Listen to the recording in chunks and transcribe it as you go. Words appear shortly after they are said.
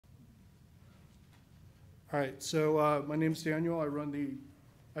All right, so my name's Daniel. I run the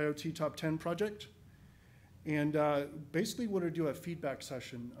IoT Top 10 project. And basically what I do a feedback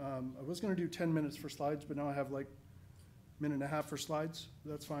session. I was going to do 10 minutes for slides, but now I have like a minute and a half for slides.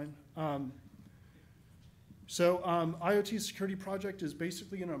 That's fine. IoT security project is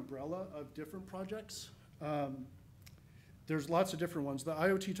basically an umbrella of different projects. There's lots of different ones. The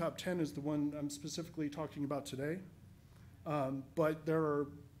IoT Top 10 is the one I'm specifically talking about today. But there are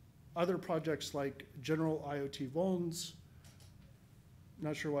other projects like general IoT vulns.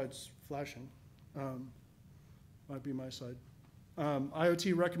 Not sure why it's flashing. Might be my side.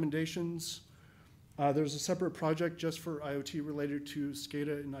 IoT recommendations. There's a separate project just for IoT related to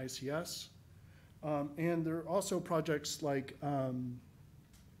SCADA and ICS. And there are also projects like a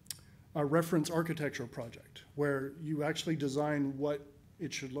reference architecture project where you actually design what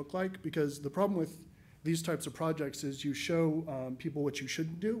it should look like, because the problem with these types of projects is you show people what you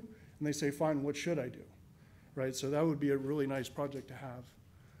shouldn't do, and they say, fine, what should I do? Right? So that would be a really nice project to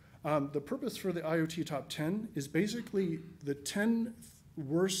have. The purpose for the IoT Top 10 is basically the 10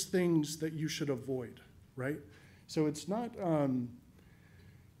 worst things that you should avoid, right? So it's not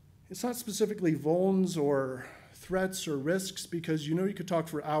specifically vulns or threats or risks, because you could talk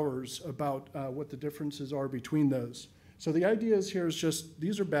for hours about what the differences are between those. So the idea here is just,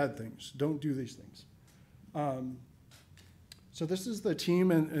 these are bad things. Don't do these things. So this is the team,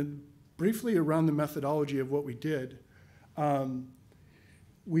 and briefly around the methodology of what we did.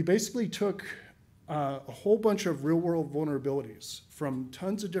 We basically took a whole bunch of real-world vulnerabilities from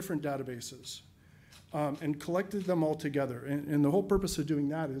tons of different databases and collected them all together. And the whole purpose of doing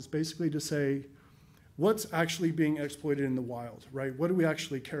that is basically to say, what's actually being exploited in the wild, right? What do we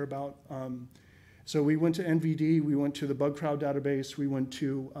actually care about? So we went to NVD, we went to the Bugcrowd database, we went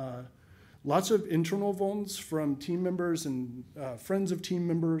to lots of internal vulns from team members and friends of team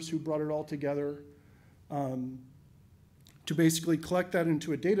members who brought it all together to basically collect that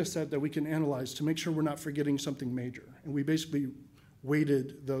into a data set that we can analyze to make sure we're not forgetting something major. And we basically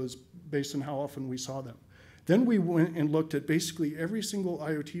weighted those based on how often we saw them. Then we went and looked at basically every single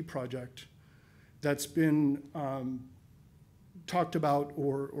IoT project that's been talked about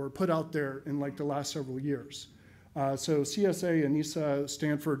or put out there in like the last several years. So CSA, ANISA,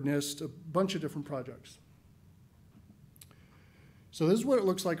 Stanford, NIST, a bunch of different projects. So this is what it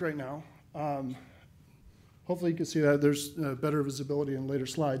looks like right now. Hopefully you can see that. There's better visibility in a later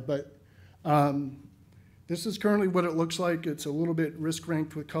slide, but this is currently what it looks like. It's a little bit risk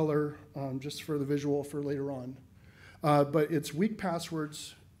ranked with color, just for the visual for later on. But it's weak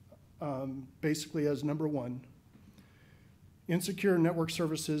passwords, basically as number 1. Insecure network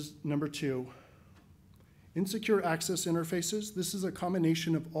services, number 2. Insecure access interfaces. This is a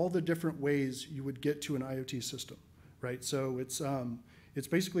combination of all the different ways you would get to an IoT system, right? So it's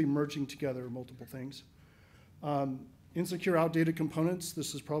basically merging together multiple things. Insecure outdated components.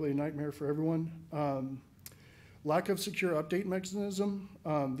 This is probably a nightmare for everyone. Lack of secure update mechanism.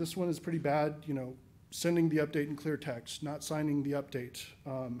 This one is pretty bad. Sending the update in clear text, not signing the update,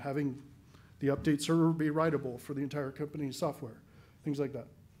 having the update server be writable for the entire company's software, things like that.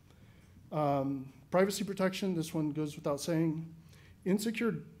 Privacy protection, this one goes without saying.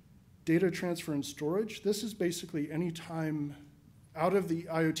 Insecure data transfer and storage. This is basically any time out of the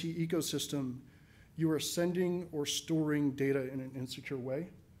IoT ecosystem you are sending or storing data in an insecure way.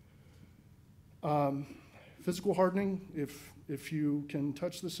 Physical hardening, if you can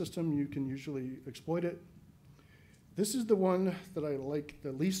touch the system, you can usually exploit it. This is the one that I like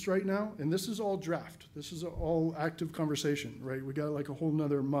the least right now, and this is all draft. This is all active conversation, right? We got like a whole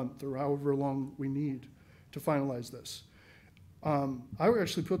nother month or however long we need to finalize this. I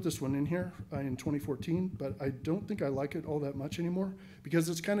actually put this one in here in 2014, but I don't think I like it all that much anymore, because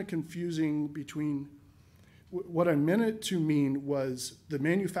it's kind of confusing between what I meant it to mean was the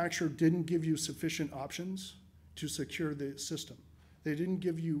manufacturer didn't give you sufficient options to secure the system. They didn't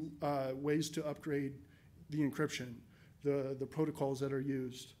give you ways to upgrade the encryption, the protocols that are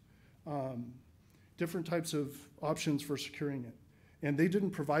used, different types of options for securing it. And they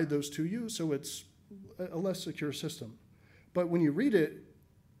didn't provide those to you, so it's a less secure system. But when you read it,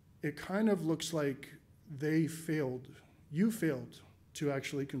 it kind of looks like you failed to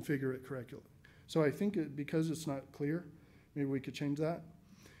actually configure it correctly. So I think because it's not clear, maybe we could change that.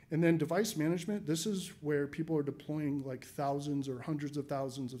 And then device management, this is where people are deploying like thousands or hundreds of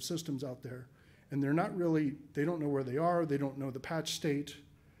thousands of systems out there. And they don't know where they are, they don't know the patch state,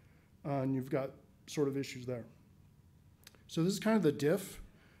 and you've got sort of issues there. So this is kind of the diff.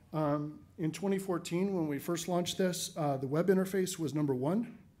 In 2014, when we first launched this, the web interface was number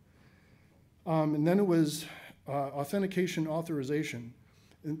 1. And then it was authentication authorization.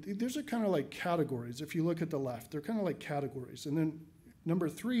 And these are kind of like categories. If you look at the left, they're kind of like categories. And then number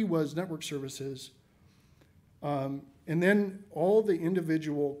 3 was network services. And then all the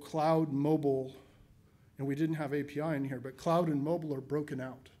individual cloud, mobile, and we didn't have API in here, but cloud and mobile are broken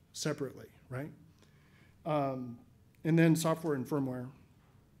out separately, right? And then software and firmware,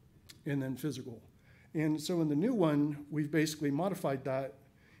 and then physical. And so in the new one, we've basically modified that,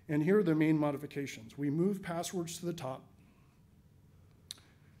 and here are the main modifications. We moved passwords to the top,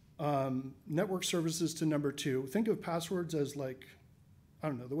 network services to number 2. Think of passwords as like, I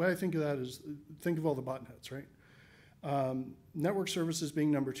don't know, the way I think of that is, think of all the botnets, right? Network services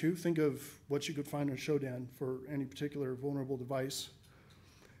being number 2. Think of what you could find on Shodan for any particular vulnerable device.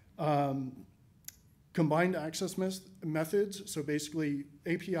 Combined access methods, so basically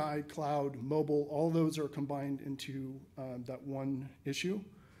API, cloud, mobile, all those are combined into that one issue.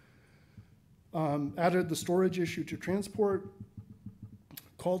 Added the storage issue to transport,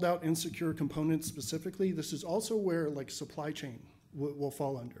 called out insecure components specifically. This is also where like supply chain will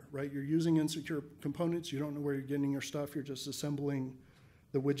fall under, right? You're using insecure components, you don't know where you're getting your stuff, you're just assembling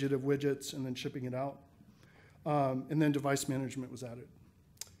the widget of widgets and then shipping it out. And then device management was added.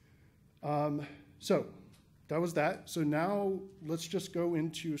 So that was that. So now let's just go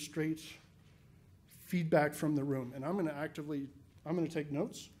into straight feedback from the room. And I'm gonna take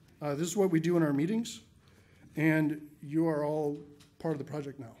notes. This is what we do in our meetings. And you are all part of the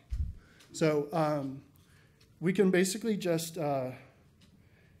project now. So we can basically just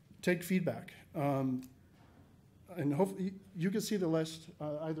take feedback. And hopefully you can see the list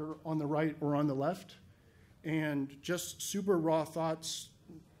either on the right or on the left. And just super raw thoughts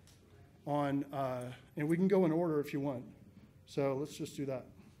on, and we can go in order if you want. So let's just do that.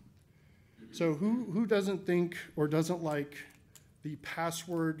 So who doesn't think or doesn't like the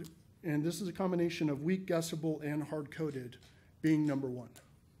password, and this is a combination of weak guessable and hard-coded, being number 1?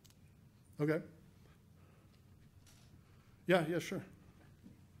 Okay. Yeah, sure.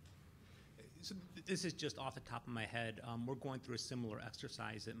 So this is just off the top of my head. We're going through a similar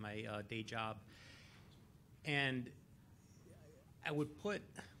exercise at my day job. And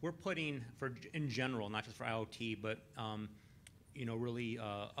we're putting, in general, not just for IoT, but really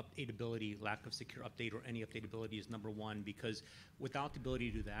updatability, lack of secure update or any updatability is number 1, because without the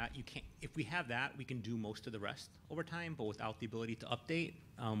ability to do that, you can't, if we have that, we can do most of the rest over time, but without the ability to update,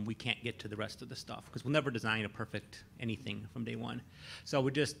 we can't get to the rest of the stuff, because we'll never design a perfect anything from day 1. So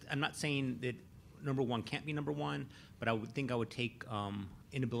I'm not saying that number 1 can't be number 1, but I would think I would take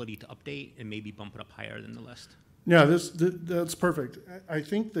inability to update and maybe bump it up higher than the list. Yeah, that's perfect. I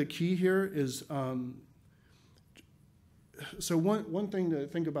think the key here is, so one thing to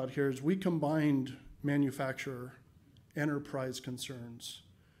think about here is we combined manufacturer, enterprise concerns,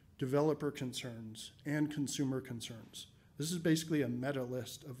 developer concerns, and consumer concerns. This is basically a meta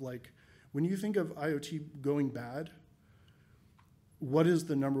list of like, when you think of IoT going bad, what is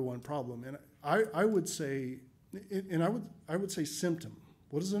the number 1 problem? And I would say, I would say symptom.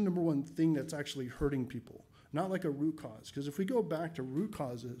 What is the number 1 thing that's actually hurting people? Not like a root cause, because if we go back to root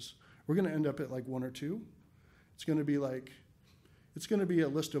causes, we're going to end up at like 1 or 2. It's going to be like, it's going to be a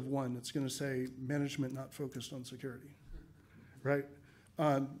list of 1. It's going to say management not focused on security, right?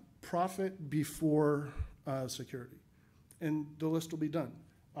 Profit before security, and the list will be done.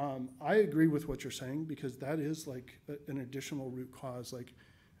 I agree with what you're saying, because that is like an additional root cause. Like,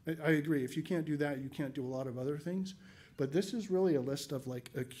 I agree, if you can't do that, you can't do a lot of other things. But this is really a list of like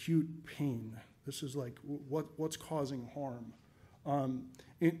acute pain. This is like what's causing harm.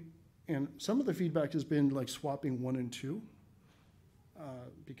 And some of the feedback has been like swapping 1 and 2,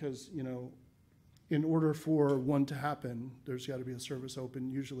 because, in order for 1 to happen, there's got to be a service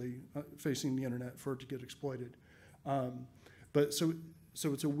open, usually facing the internet, for it to get exploited. But so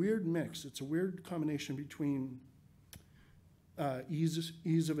it's a weird mix. It's a weird combination between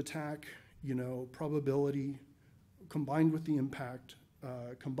ease of attack, probability, combined with the impact,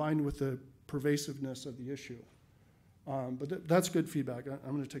 combined with the pervasiveness of the issue. But that's good feedback.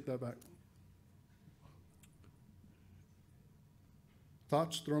 I'm going to take that back.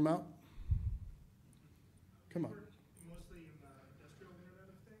 Thoughts? Throw them out. Come on. Mostly in the industrial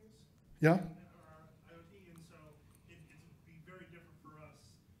Internet of Things. Yeah? IoT, and so it'd be very different for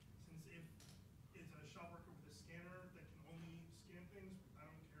us, since if it's a shop worker with a scanner that can only scan things, I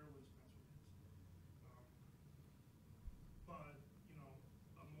don't care what his password is. But,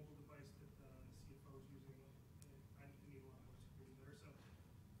 a mobile device that the CFO is using, I need a lot more security there. So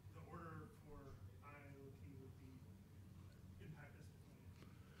the order for IoT would be impact us differently.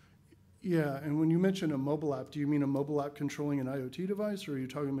 Yeah, and when you mention a mobile app, do you mean a mobile app controlling an IoT device, or are you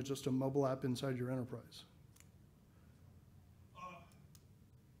talking about just a mobile app inside your enterprise?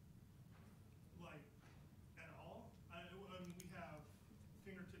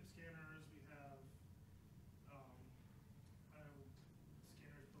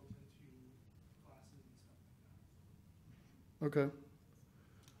 Okay.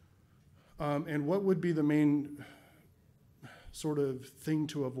 And what would be the main sort of thing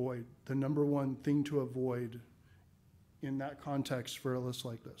to avoid, the number one thing to avoid in that context for a list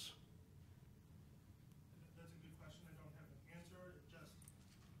like this? That's a good question. I don't have an answer. It just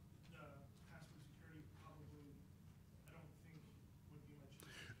the password security probably I don't think would be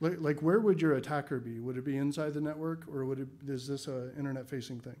much. Like where would your attacker be? Would it be inside the network, or would it, is this a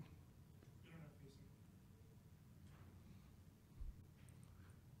internet-facing thing? Internet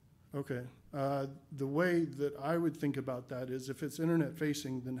facing. Okay. The way that I would think about that is if it's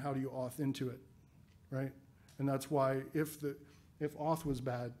internet-facing, then how do you auth into it, right? And that's why if auth was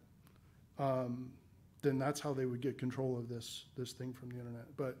bad, then that's how they would get control of this thing from the internet.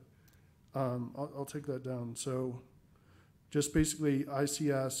 But I'll take that down. So just basically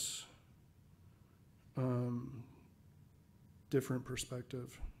ICS, different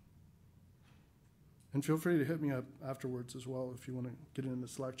perspective. And feel free to hit me up afterwards as well if you want to get in the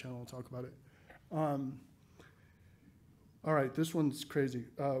Slack channel and talk about it. All right, this one's crazy.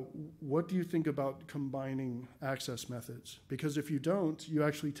 What do you think about combining access methods? Because if you don't, you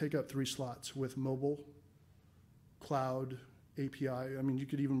actually take up 3 slots with mobile, cloud, API. I mean, you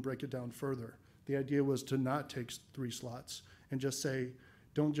could even break it down further. The idea was to not take 3 slots and just say,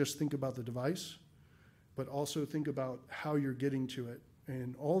 don't just think about the device, but also think about how you're getting to it.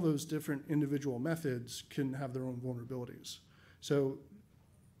 And all those different individual methods can have their own vulnerabilities. So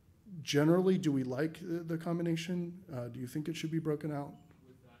generally, do we like the combination? Do you think it should be broken out?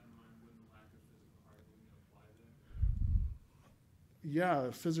 With that in mind, wouldn't lack of physical hardware apply there?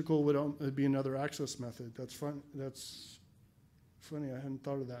 Yeah, physical would be another access method. That's fun. That's funny. I hadn't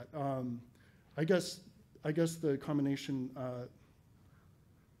thought of that. I guess the combination.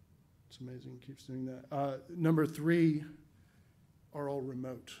 It's amazing. It keeps doing that. Number 3 are all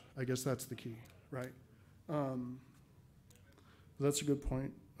remote. I guess that's the key, right? That's a good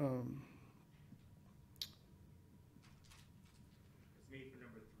point. It's made for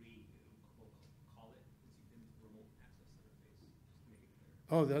number 3. We'll call it remote access interface, just to make it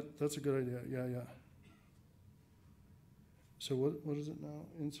clear. Oh, that's a good idea. Yeah. So what is it now?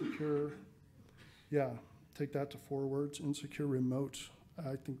 Insecure. Yeah, take that to 4 words. Insecure remote.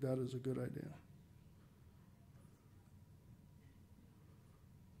 I think that is a good idea.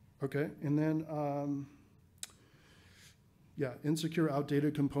 Okay, and then, yeah, insecure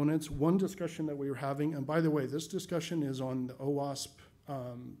outdated components. One discussion that we were having, and by the way, this discussion is on the OWASP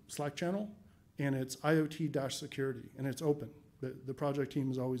Slack channel, and it's IoT-security, and it's open. The project team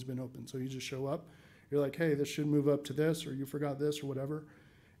has always been open, so you just show up. You're like, hey, this should move up to this, or you forgot this, or whatever,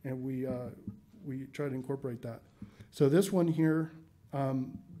 and we try to incorporate that. So this one here,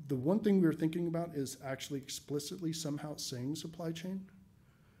 the one thing we were thinking about is actually explicitly somehow saying supply chain.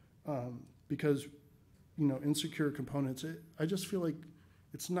 Because, insecure components, I just feel like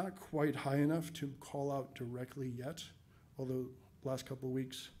it's not quite high enough to call out directly yet, although the last couple of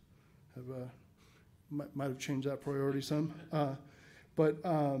weeks have might have changed that priority some. But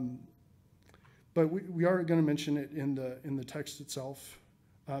we are going to mention it in the text itself.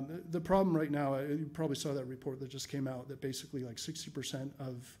 The problem right now, you probably saw that report that just came out that basically like 60%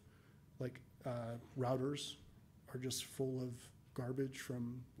 of routers are just full of garbage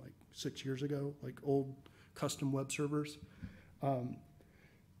from like 6 years ago, like old custom web servers.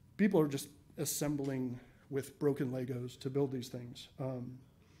 People are just assembling with broken Legos to build these things.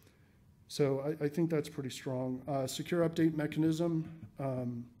 So I think that's pretty strong. Secure update mechanism.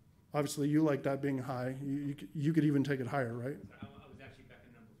 Obviously, you like that being high. You could even take it higher, right? I was actually back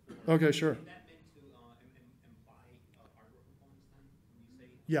in number 4. Okay, sure. Is that meant to imply hardware components then, when you say?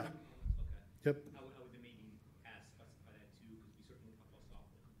 Yeah. Okay. Yep. I would then maybe specify that too, because we certainly talk about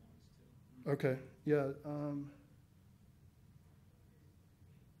software components too. Okay. Yeah.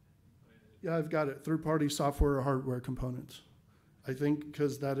 Yeah, I've got it. Third-party software or hardware components. I think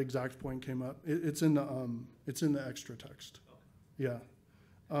because that exact point came up. It's in the extra text. Okay. Yeah.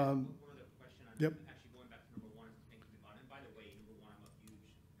 One other question. Yep. Actually going back to number 1 and thinking about it. And by the way, number 1, I'm a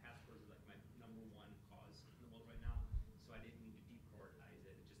huge passwords is like my number 1 cause in the world right now. So I didn't mean to deprioritize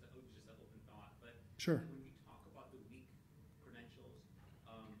it. It was just an open thought. But Sure. when we talk about the weak credentials,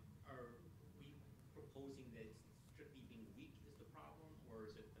 are we proposing that strictly being weak is the problem, or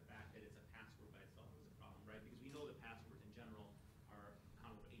is it the fact that it's a password by itself is the problem, right? Because we know that passwords in general are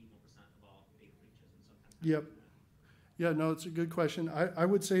account for 81% of all data breaches, and sometimes. Yep. Yeah, no, it's a good question. I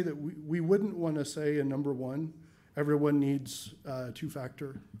would say that we wouldn't want to say in number 1, everyone needs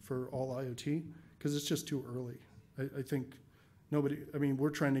 2-factor for all IoT, because it's just too early. I think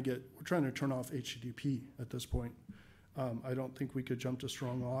we're trying to turn off HTTP at this point. I don't think we could jump to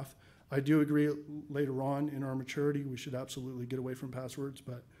strong auth. I do agree later on in our maturity, we should absolutely get away from passwords,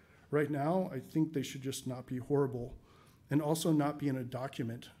 but right now, I think they should just not be horrible and also not be in a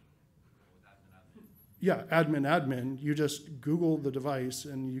document. Yeah, admin. You just Google the device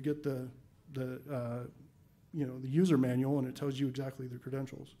and you get the user manual and it tells you exactly the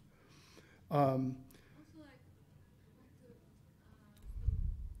credentials. Also, like,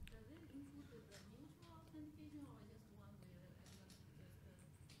 does it include the mutual authentication or just one way that I must just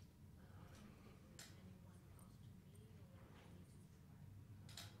authenticate with anyone comes to me, or I need to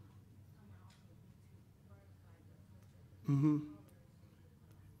someone else will need to verify the Mm-hmm.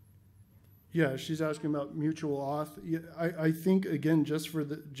 Yeah, she's asking about mutual auth. Yeah, I think again, just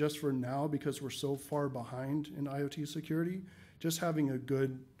for now, because we're so far behind in IoT security, just having a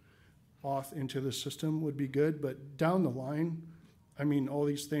good auth into the system would be good. But down the line, I mean, all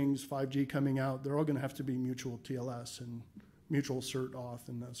these things, 5G coming out, they're all going to have to be mutual TLS and mutual cert auth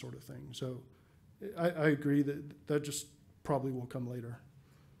and that sort of thing. So I agree that just probably will come later.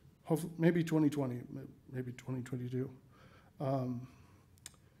 Hopefully, maybe 2020, maybe 2022.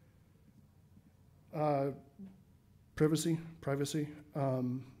 Privacy.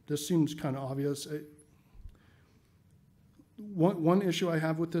 This seems kind of obvious. One issue I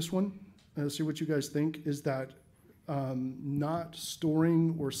have with this one, see what you guys think, is that not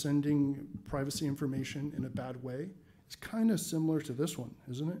storing or sending privacy information in a bad way is kind of similar to this one,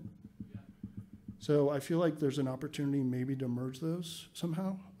 isn't it? Yeah. So I feel like there's an opportunity maybe to merge those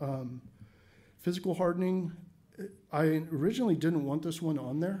somehow. Physical hardening. I originally didn't want this one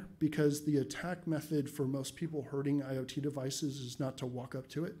on there because the attack method for most people hurting IoT devices is not to walk up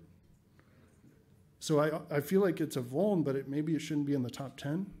to it. So I feel like it's a vuln, but maybe it shouldn't be in the top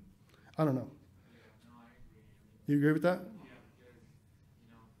 10. I don't know. Yeah, no, I agree. You agree with that? Yeah, because,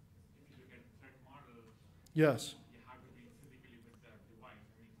 if you look at threat model, Yes. you have to be physically with that device.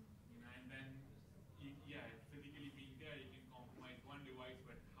 I mean, and then, physically being there, you can compromise one device,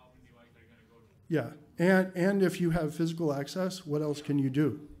 but how many devices are you going to go to? Yeah. And if you have physical access, what else can you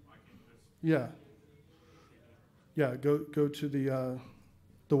do? I can just Yeah. Yeah, go to the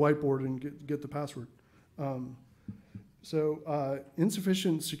whiteboard and get the password.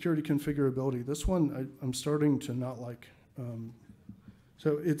 Insufficient security configurability. This one I'm starting to not like.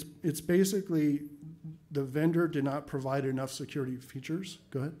 So it's basically the vendor did not provide enough security features.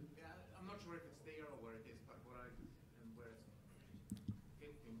 Go ahead. Yeah, I'm not sure if it's there or where it is, but where it's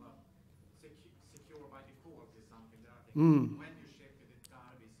hitting, but secure by default is something that I think when you ship it, it's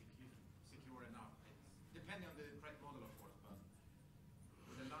gotta be secure enough. It's depending on the threat model, of course, but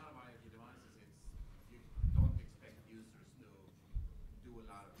with a lot of IoT devices, you don't expect users to do a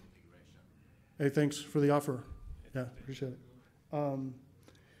lot of configuration. Hey, thanks for the offer. Yeah, appreciate it.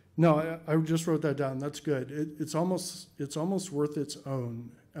 No, I just wrote that down. That's good. It's almost worth its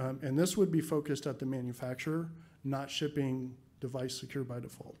own. And this would be focused at the manufacturer, not shipping device secure by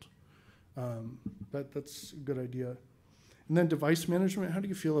default. That's a good idea. And then device management, how do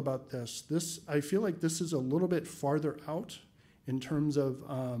you feel about this? I feel like this is a little bit farther out in terms of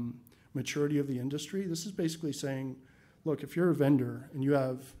maturity of the industry. This is basically saying, look, if you're a vendor and you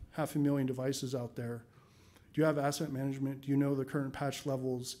have 500,000 devices out there, do you have asset management? Do you know the current patch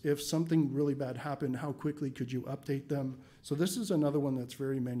levels? If something really bad happened, how quickly could you update them? So this is another one that's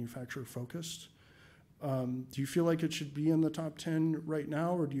very manufacturer focused. Do you feel like it should be in the top 10 right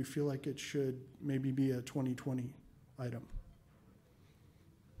now, or do you feel like it should maybe be a 2020 item?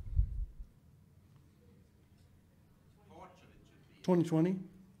 Parts of it should be. 2020? I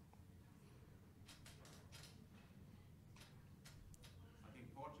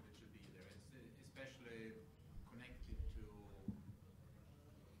think parts of it should be there. It's especially connected to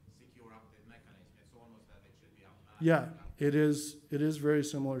secure update mechanism. It's almost that it should be automatic. Yeah, it is. It is very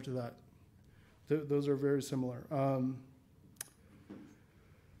similar to that. Those are very similar.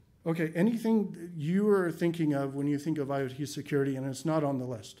 Okay, anything you are thinking of when you think of IoT security and it's not on the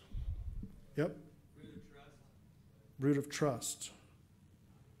list? Yep. Root of trust. Root of trust.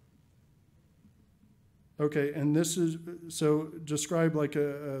 Okay, and this is, so describe like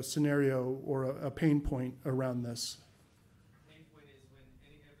a scenario or a pain point around this. Pain point is when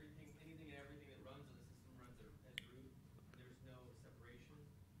anything and everything that runs on the system runs as root. There's no separation.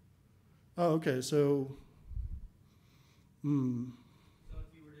 Oh, okay, so, So if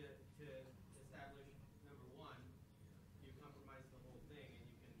you were to establish number one, you compromise the whole thing and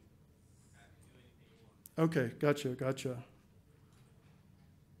you can do anything you want. okay, gotcha. Principle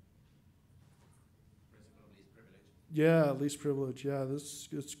of least privilege. Yeah, least privilege, yeah,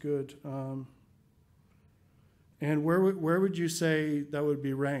 it's good. And where would you say that would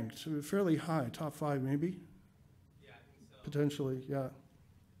be ranked? Fairly high, top 5 maybe? Yeah, I think so. Potentially, yeah.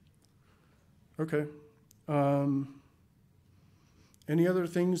 Okay. Any other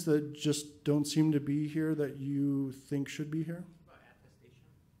things that just don't seem to be here that you think should be here? Attestation.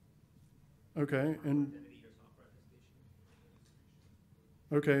 Okay, and Identity or software attestation.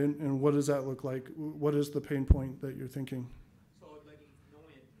 okay, and what does that look like? What is the pain point that you're thinking? So like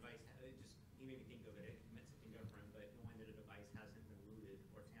knowing a device, just you made me think of it, it meant something different, but knowing that a device hasn't been rooted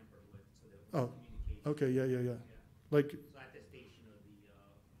or tampered with, so that Oh, communication. okay, yeah. Yeah. Like, So attestation of the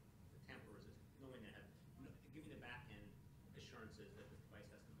tamper resist, knowing that, giving the back end assurances that the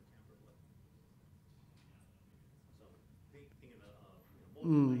device hasn't been tampered with. So thinking of a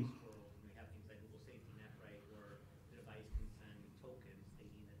mobile device where we have things like Google Safety Net, right, where the device can send tokens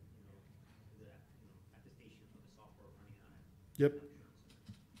stating that attestation of the software running on it. yep,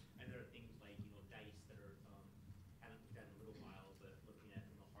 And there are things like dice that are haven't looked at in a little while, but looking at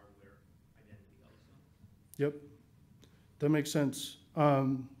hardware identity also. yep. That makes sense.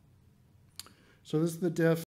 So this is the def